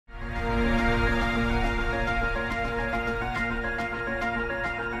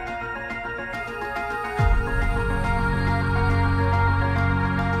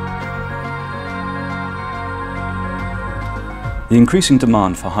The increasing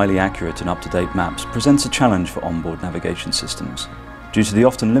demand for highly accurate and up-to-date maps presents a challenge for onboard navigation systems, due to the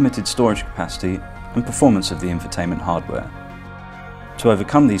often limited storage capacity and performance of the infotainment hardware. To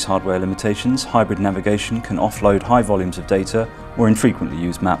overcome these hardware limitations, hybrid navigation can offload high volumes of data or infrequently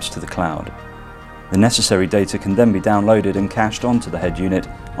used maps to the cloud. The necessary data can then be downloaded and cached onto the head unit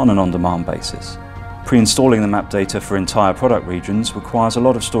on an on-demand basis. Pre-installing the map data for entire product regions requires a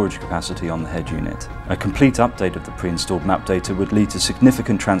lot of storage capacity on the head unit. A complete update of the pre-installed map data would lead to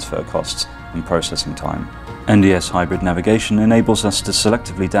significant transfer costs and processing time. NDS hybrid navigation enables us to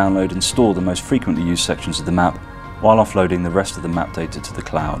selectively download and store the most frequently used sections of the map while offloading the rest of the map data to the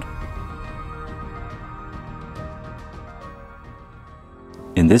cloud.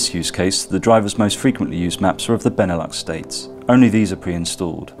 In this use case, the driver's most frequently used maps are of the Benelux states. Only these are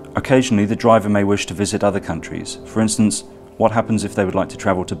pre-installed. Occasionally, the driver may wish to visit other countries. For instance, what happens if they would like to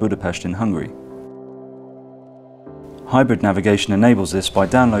travel to Budapest in Hungary? Hybrid navigation enables this by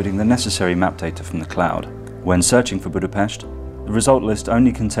downloading the necessary map data from the cloud. When searching for Budapest, the result list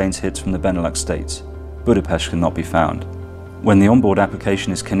only contains hits from the Benelux states. Budapest cannot be found. When the onboard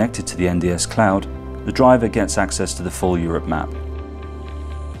application is connected to the NDS cloud, the driver gets access to the full Europe map.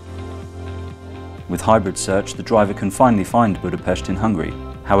 With hybrid search, the driver can finally find Budapest in Hungary.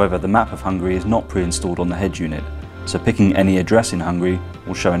 However, the map of Hungary is not pre-installed on the head unit, so picking any address in Hungary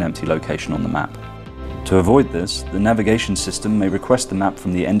will show an empty location on the map. To avoid this, the navigation system may request the map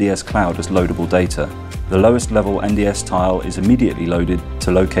from the NDS cloud as loadable data. The lowest level NDS tile is immediately loaded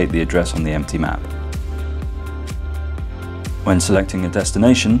to locate the address on the empty map. When selecting a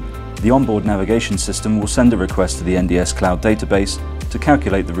destination, the onboard navigation system will send a request to the NDS cloud database to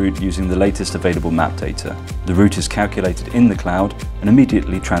calculate the route using the latest available map data. The route is calculated in the cloud and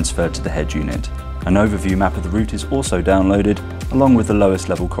immediately transferred to the head unit. An overview map of the route is also downloaded, along with the lowest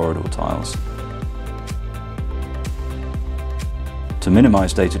level corridor tiles. To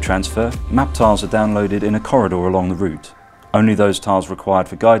minimize data transfer, map tiles are downloaded in a corridor along the route. Only those tiles required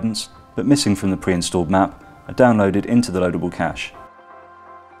for guidance, but missing from the pre-installed map, are downloaded into the loadable cache.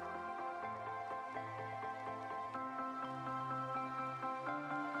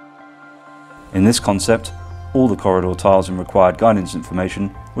 In this concept, all the corridor tiles and required guidance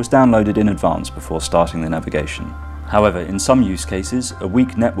information was downloaded in advance before starting the navigation. However, in some use cases, a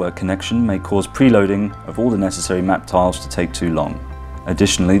weak network connection may cause preloading of all the necessary map tiles to take too long.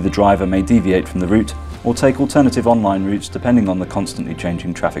 Additionally, the driver may deviate from the route or take alternative online routes depending on the constantly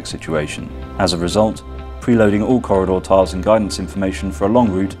changing traffic situation. As a result, preloading all corridor tiles and guidance information for a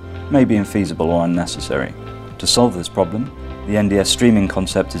long route may be infeasible or unnecessary. To solve this problem, the NDS Streaming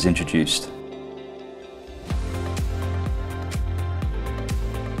Concept is introduced.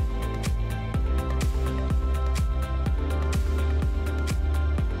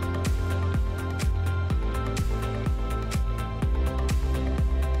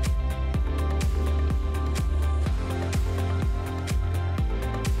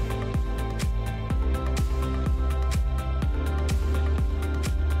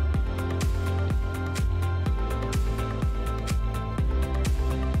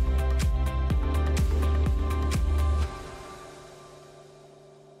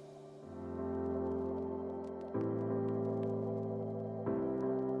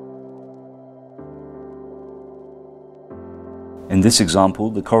 In this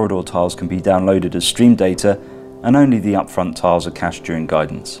example, the corridor tiles can be downloaded as stream data and only the upfront tiles are cached during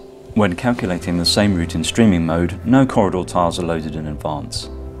guidance. When calculating the same route in streaming mode, no corridor tiles are loaded in advance.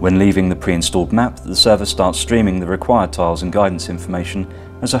 When leaving the pre-installed map, the server starts streaming the required tiles and guidance information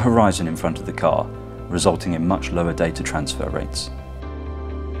as a horizon in front of the car, resulting in much lower data transfer rates.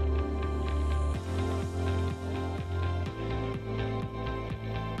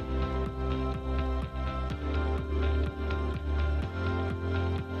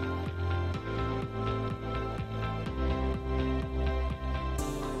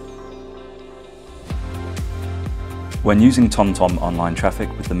 When using TomTom online traffic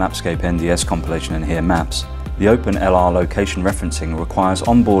with the Mapscape NDS compilation and here maps, the Open LR location referencing requires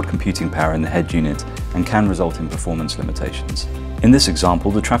onboard computing power in the head unit and can result in performance limitations. In this example,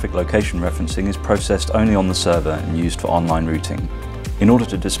 the traffic location referencing is processed only on the server and used for online routing. In order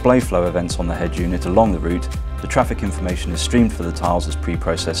to display flow events on the head unit along the route, the traffic information is streamed for the tiles as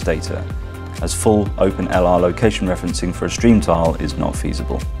pre-processed data, as full Open LR location referencing for a stream tile is not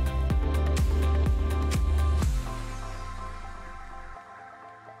feasible.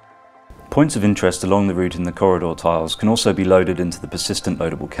 Points of interest along the route in the corridor tiles can also be loaded into the persistent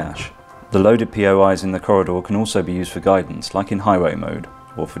loadable cache. The loaded POIs in the corridor can also be used for guidance, like in highway mode,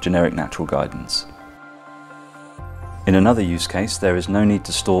 or for generic natural guidance. In another use case, there is no need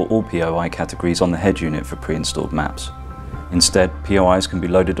to store all POI categories on the head unit for pre-installed maps. Instead, POIs can be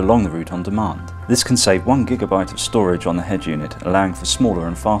loaded along the route on demand. This can save 1 GB of storage on the head unit, allowing for smaller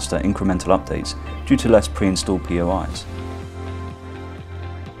and faster incremental updates due to less pre-installed POIs.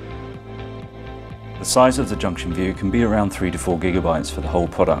 The size of the junction view can be around 3 to 4 GB for the whole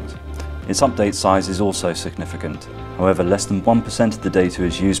product. Its update size is also significant, however less than 1% of the data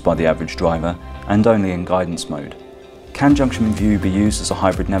is used by the average driver and only in guidance mode. Can junction view be used as a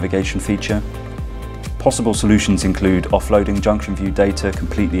hybrid navigation feature? Possible solutions include offloading junction view data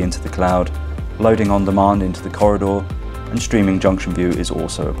completely into the cloud, loading on demand into the corridor, and streaming junction view is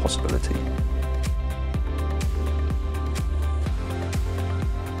also a possibility.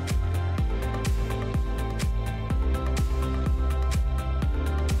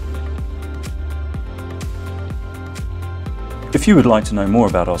 If you would like to know more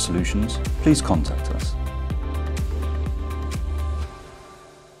about our solutions, please contact us.